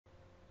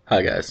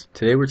Hi guys,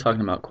 today we're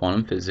talking about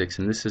quantum physics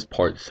and this is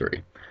part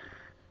 3.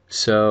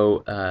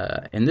 So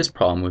in this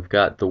problem we've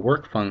got the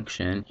work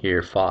function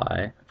here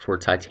phi for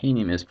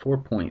titanium is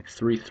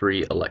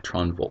 4.33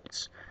 electron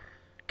volts.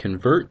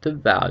 Convert the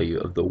value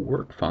of the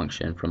work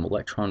function from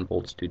electron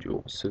volts to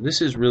joules. So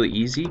this is really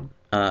easy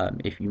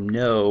if you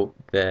know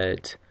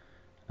that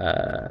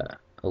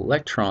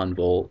electron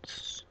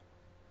volts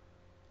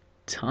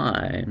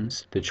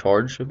times the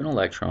charge of an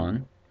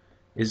electron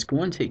is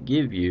going to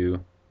give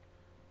you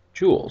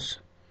joules.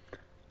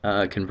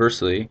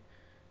 Conversely,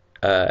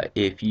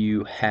 if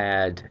you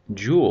had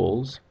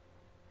joules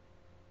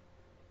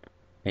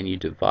and you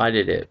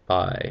divided it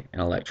by an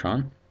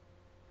electron,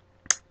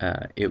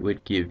 it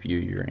would give you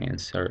your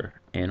answer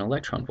in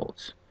electron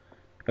volts.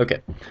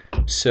 Okay,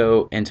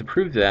 so and to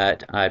prove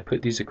that, I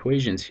put these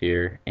equations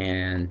here,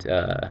 and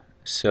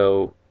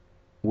so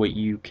what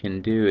you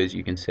can do is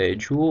you can say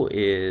joule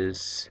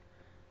is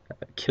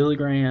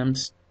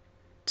kilograms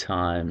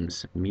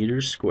times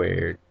meters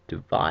squared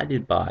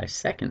divided by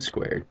seconds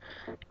squared,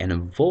 and a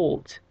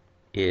volt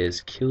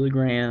is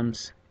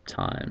kilograms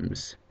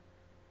times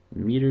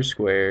meters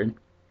squared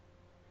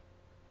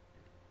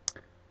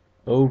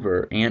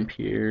over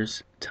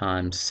amperes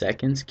times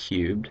seconds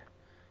cubed.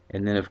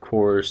 And then of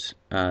course,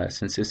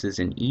 since this is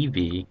an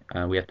EV,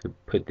 we have to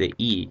put the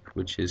E,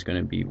 which is going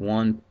to be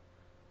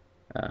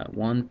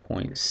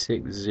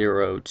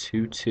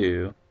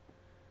 1.6022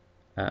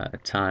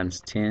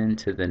 times 10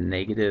 to the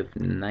negative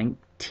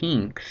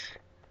 19th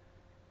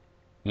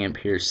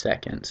ampere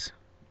seconds,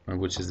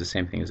 which is the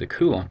same thing as a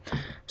coulomb.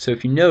 So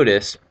if you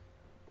notice,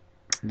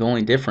 the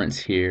only difference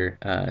here,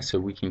 so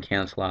we can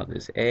cancel out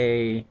this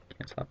A,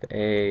 cancel out the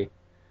A,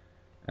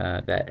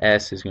 that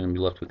S is going to be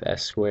left with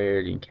S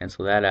squared, you can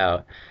cancel that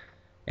out,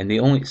 and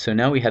so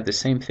now we have the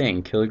same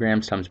thing,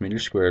 kilograms times meter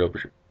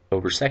squared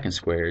over second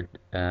squared,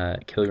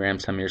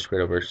 kilograms times meter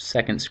squared over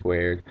second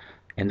squared,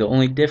 and the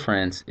only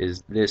difference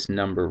is this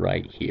number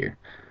right here.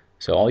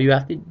 So all you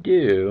have to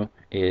do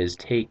is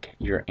take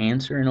your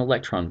answer in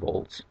electron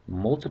volts,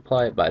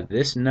 multiply it by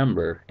this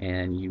number,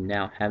 and you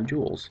now have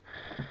joules.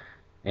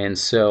 And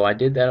so I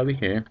did that over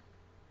here.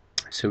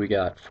 So we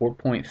got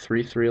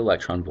 4.33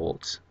 electron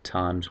volts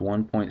times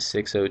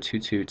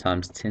 1.6022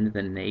 times 10 to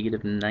the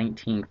negative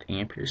 19th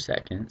ampere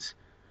seconds.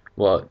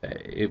 Well,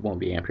 it won't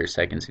be ampere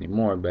seconds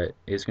anymore, but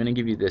it's going to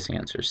give you this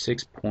answer,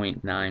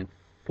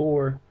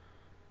 6.94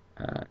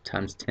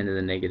 times 10 to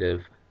the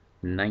negative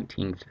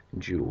 19th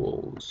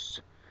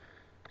joules.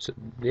 So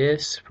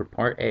this, for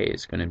part A,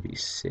 is going to be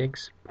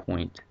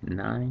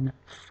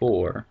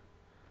 6.94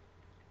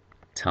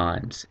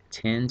 times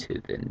 10 to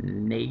the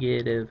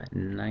negative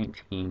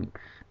 19th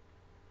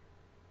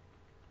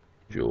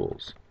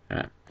joules. All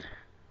right.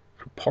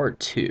 For part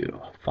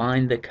 2,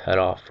 find the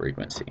cutoff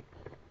frequency.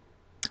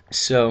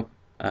 So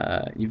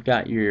you've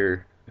got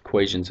your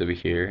equations over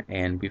here,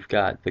 and we've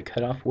got the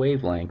cutoff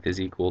wavelength is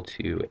equal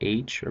to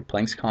h, or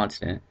Planck's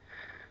constant,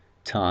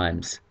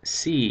 times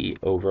c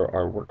over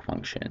our work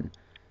function.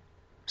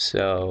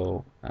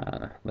 So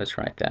let's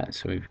write that.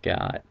 So we've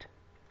got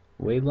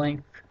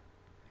wavelength,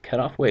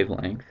 cutoff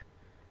wavelength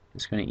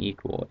is going to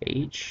equal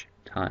h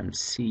times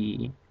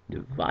c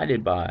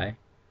divided by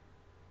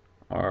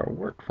our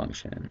work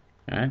function.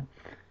 All right.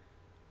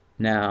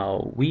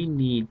 Now we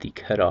need the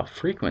cutoff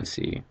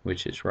frequency,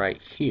 which is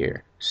right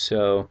here.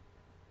 So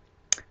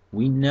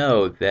we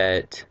know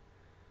that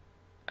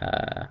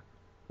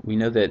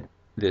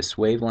this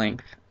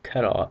wavelength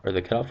cutoff, or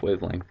the cutoff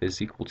wavelength,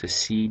 is equal to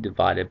c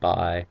divided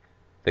by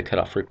the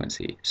cutoff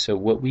frequency. So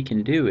what we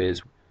can do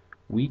is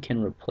we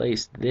can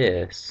replace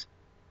this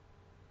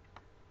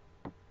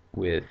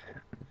with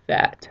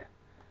that.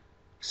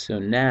 So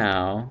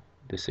now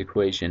this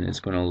equation is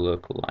going to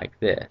look like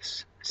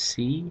this: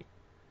 c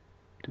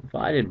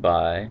divided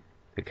by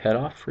the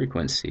cutoff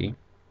frequency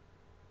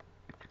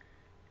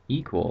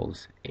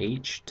equals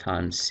h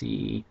times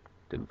c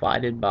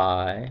divided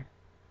by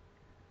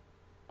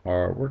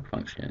our work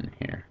function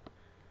here.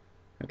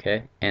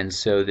 Okay, and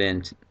so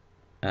then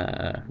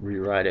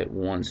rewrite it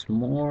once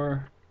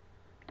more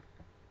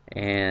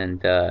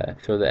and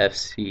throw the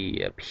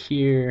FC up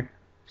here.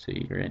 So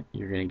you're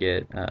going to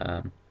get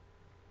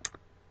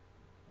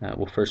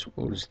well, first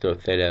we'll just throw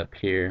theta up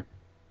here.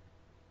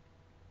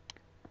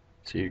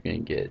 So you're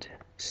going to get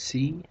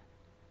c,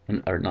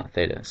 or not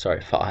theta,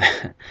 sorry, phi,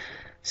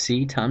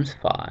 c times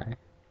phi,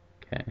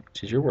 okay,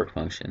 which is your work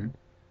function,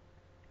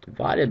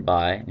 divided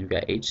by, you've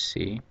got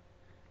hc,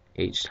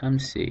 h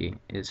times c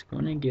is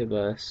going to give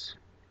us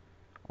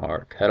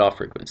our cutoff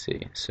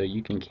frequency. So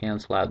you can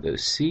cancel out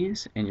those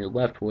c's, and you're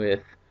left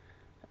with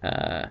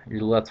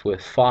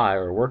phi,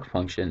 or work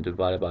function,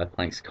 divided by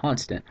Planck's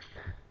constant.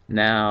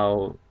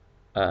 Now,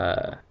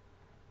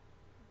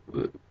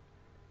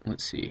 let's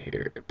see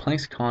here.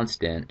 Planck's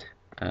constant,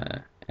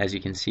 as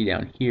you can see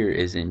down here,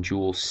 is in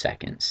joule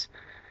seconds.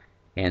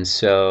 And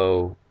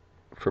so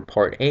for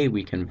part A,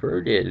 we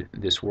converted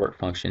this work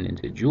function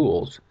into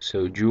joules.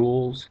 So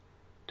joules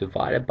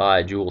divided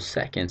by joule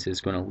seconds is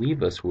going to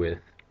leave us with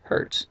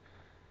hertz.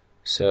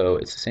 So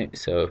it's the same.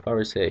 So if I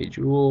were to say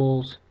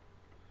joules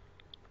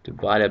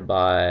divided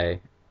by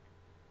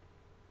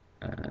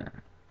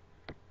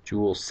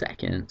joule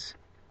seconds,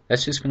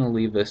 that's just going to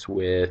leave us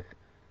with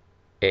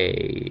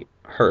a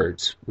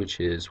hertz, which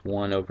is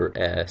 1 over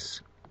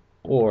s,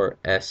 or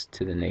s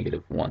to the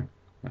negative 1.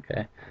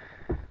 Okay,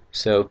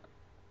 so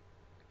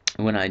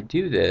when I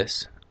do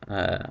this,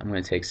 I'm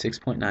going to take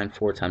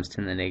 6.94 times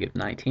 10 to the negative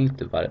 19th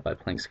divided by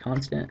Planck's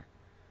constant.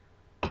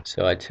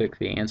 So I took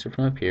the answer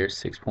from up here,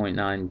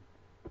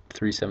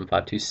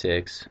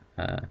 6.937526.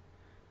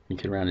 You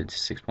can round it to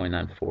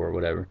 6.94 or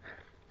whatever,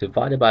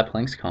 divided by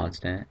Planck's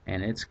constant,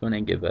 and it's going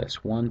to give us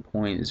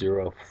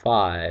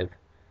 1.05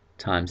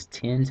 times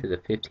 10 to the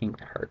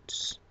 15th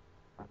hertz.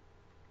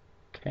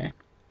 Okay,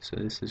 so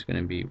this is going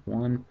to be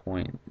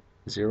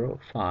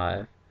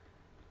 1.05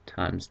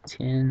 times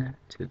 10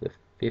 to the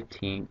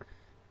 15th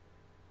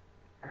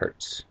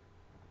hertz.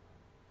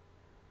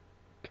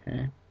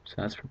 Okay, so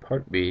that's for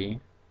part B.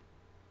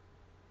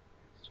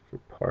 That's for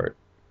part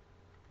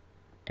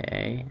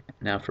A.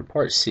 Now for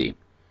part C.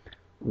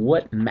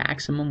 What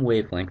maximum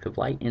wavelength of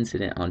light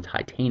incident on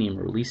titanium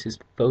releases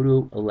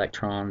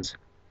photoelectrons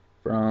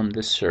from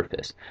the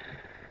surface?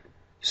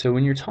 So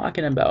when you're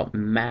talking about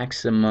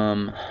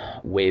maximum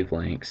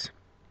wavelengths,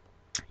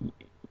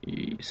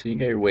 so you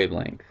got your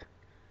wavelength.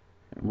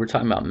 We're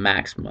talking about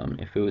maximum.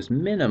 If it was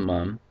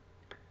minimum,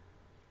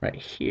 right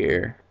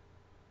here,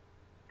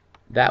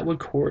 that would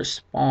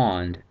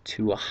correspond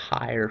to a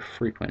higher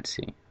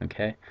frequency,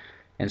 okay?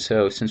 And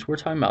so since we're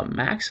talking about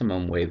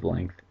maximum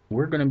wavelength,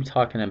 we're going to be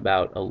talking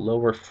about a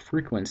lower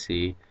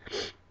frequency,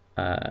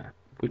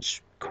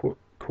 which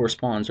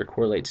corresponds or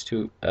correlates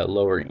to a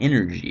lower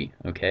energy,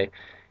 okay?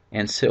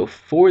 And so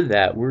for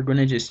that, we're going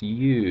to just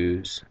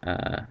use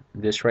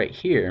this right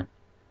here,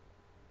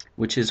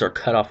 which is our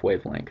cutoff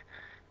wavelength.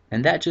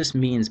 And that just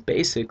means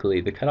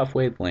basically the cutoff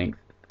wavelength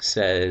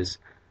says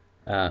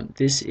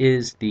this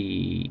is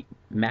the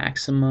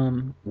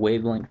maximum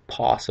wavelength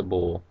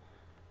possible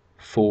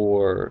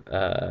for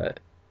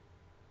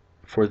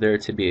there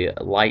to be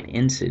a light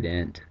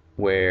incident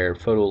where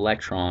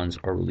photoelectrons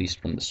are released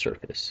from the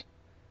surface.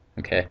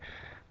 Okay.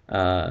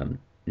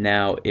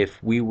 Now,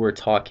 if we were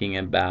talking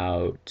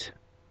about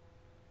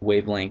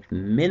wavelength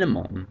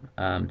minimum,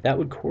 that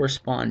would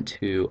correspond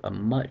to a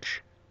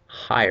much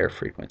higher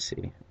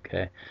frequency.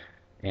 Okay,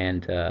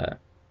 and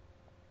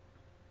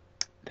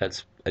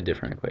that's a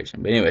different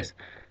equation. But anyways,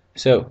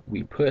 so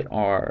we put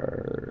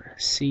our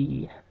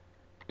C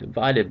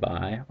divided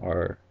by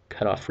our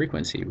cutoff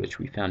frequency, which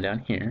we found down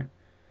here.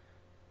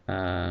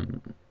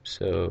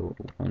 So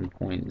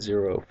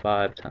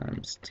 1.05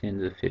 times 10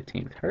 to the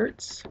 15th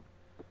hertz.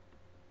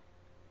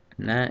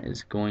 And that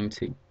is going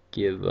to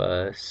give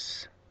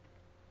us,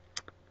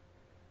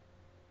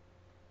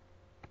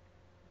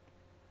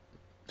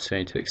 so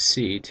I took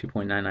C,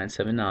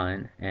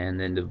 2.9979, and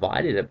then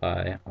divided it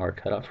by our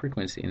cutoff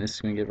frequency, and this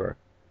is going to give our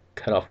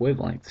cutoff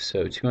wavelength,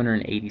 so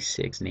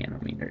 286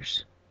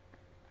 nanometers.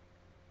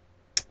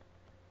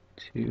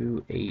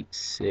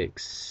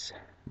 286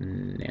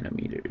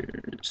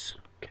 nanometers.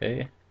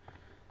 Okay,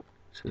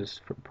 so this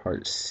is for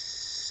part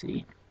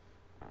C.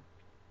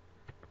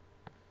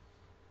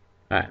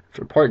 Alright,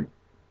 for part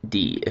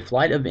D, if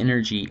light of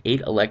energy 8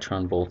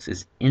 electron volts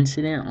is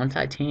incident on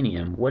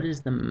titanium, what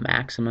is the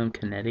maximum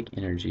kinetic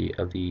energy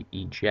of the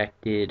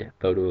ejected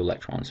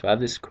photoelectron? So I have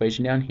this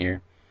equation down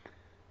here,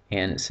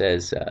 and it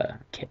says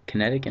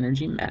kinetic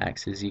energy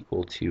max is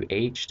equal to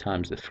h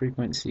times the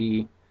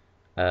frequency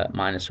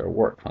minus our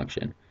work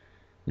function.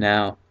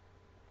 Now,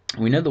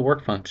 we know the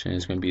work function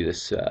is going to be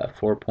this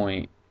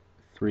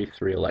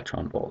 4.33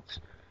 electron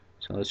volts.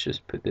 So let's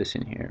just put this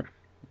in here,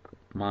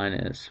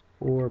 minus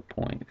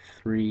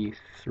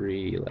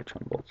 4.33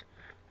 electron volts.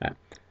 Right.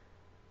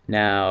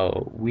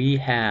 Now we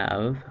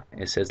have,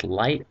 it says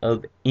light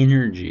of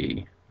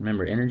energy.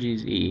 Remember, energy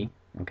is E,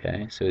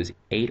 okay? So it's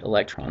 8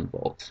 electron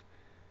volts.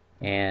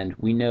 And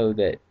we know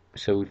that,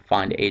 so we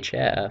find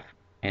HF,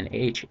 and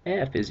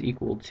HF is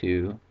equal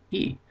to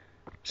E.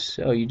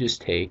 So you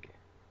just take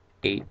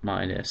 8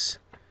 minus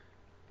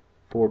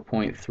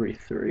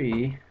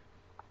 4.33,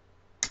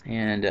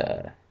 and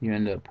you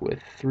end up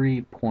with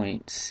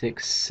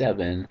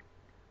 3.67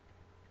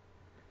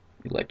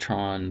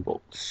 electron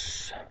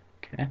volts.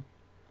 Okay.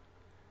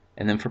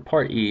 And then for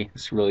part E,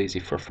 it's really easy.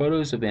 For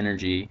photos of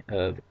energy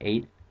of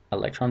 8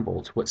 electron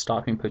volts, what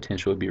stopping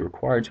potential would be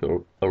required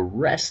to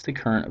arrest the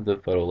current of the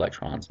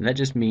photoelectrons? And that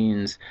just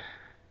means,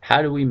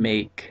 how do we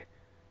make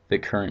the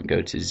current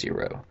go to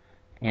 0?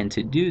 And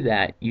to do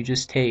that, you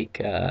just take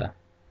the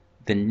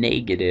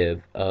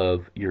negative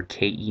of your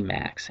Ke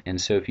max. And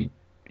so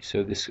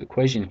so this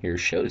equation here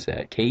shows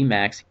that Ke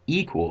max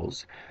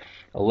equals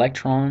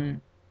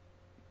electron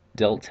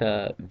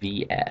delta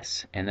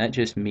Vs, and that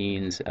just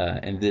means,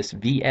 and this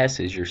Vs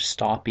is your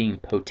stopping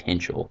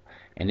potential,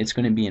 and it's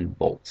going to be in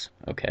volts,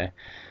 okay?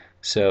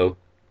 So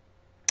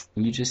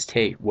you just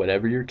take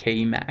whatever your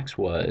Ke max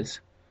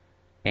was,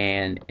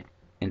 and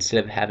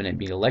instead of having it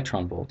be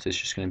electron volts, it's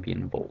just going to be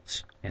in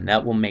volts, and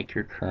that will make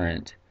your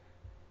current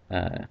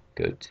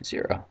go to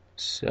 0.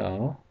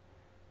 So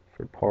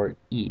for part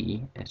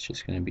E, it's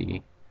just going to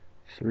be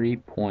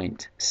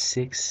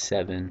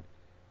 3.67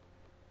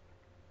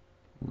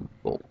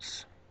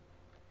 volts.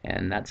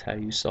 And that's how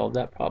you solve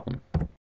that problem.